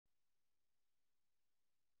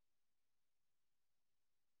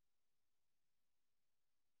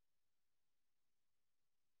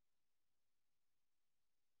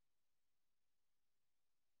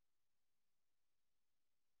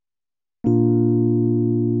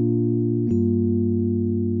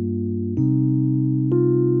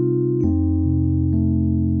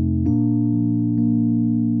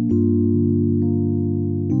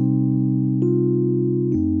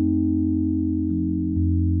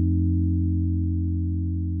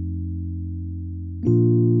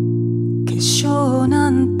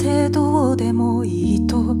なんてどうでもいい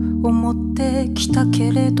と思ってきた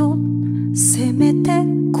けれど、せめて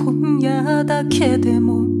今夜だけで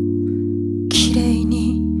も綺麗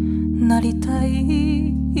になりた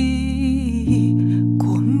い。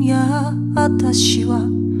今夜私はあ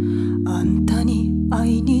んたに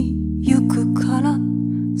会いに行くから、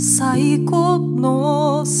最後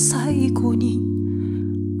の最後に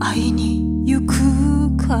会いに行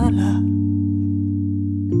くから。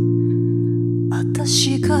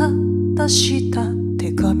私が出した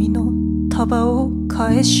手紙の束を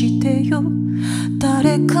返してよ。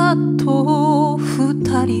誰かと二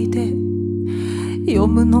人で読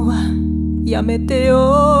むのはやめて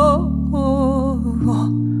よ。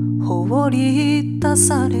放り出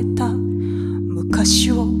された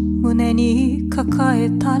昔を胸に抱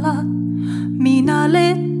えたら、見慣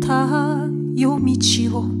れた夜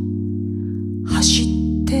道を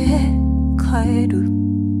走って帰る。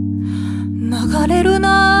流れる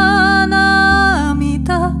な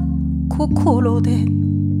涙、心で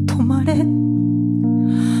止まれ。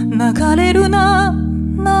流れるな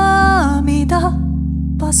涙、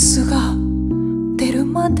バスが出る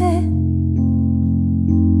まで。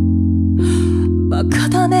バカ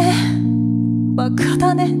だねバカ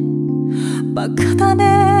だねバカだね、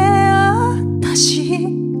私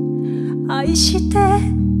愛して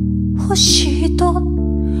ほしいと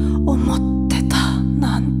思ってた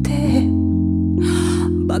なんて。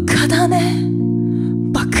バカだね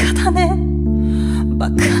バカだね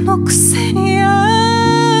バカのくせに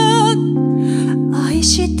愛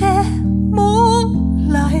しても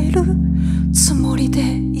らえるつもり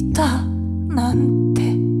でいたなんて。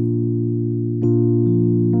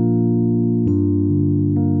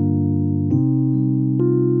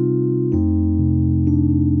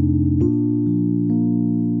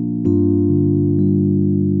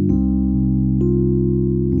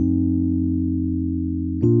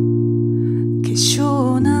化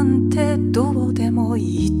粧なんてどうでも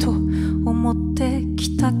いいと思って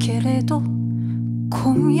きたけれど、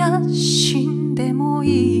今夜死んでも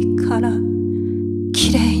いいから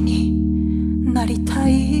綺麗になりた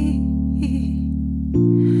い。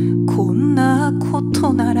こんなこ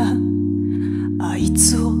とならあい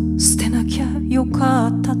つを捨てなきゃよか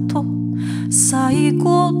ったと、最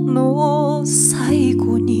後の最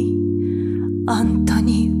後にあんた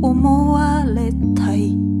に思われた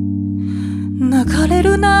い。流れ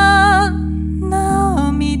るな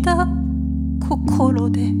涙、心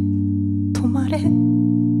で止まれ。流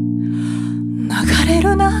れ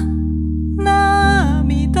るな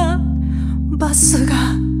涙、バスが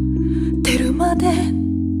出るまで。流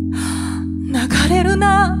れる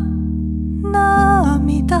な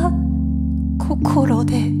涙、心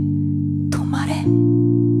で止まれ。流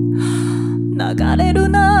れる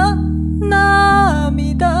な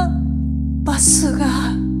涙、バスが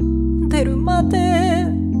出るまで。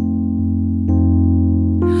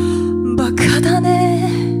バカだ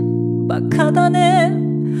ねバカだね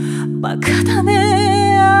バカだ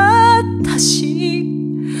ね、私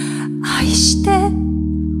愛して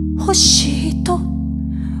ほしいと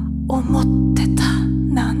思ってた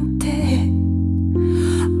なんて。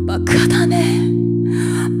バカだね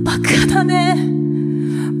バカだね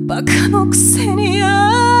バカのくせに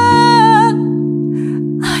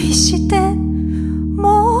愛して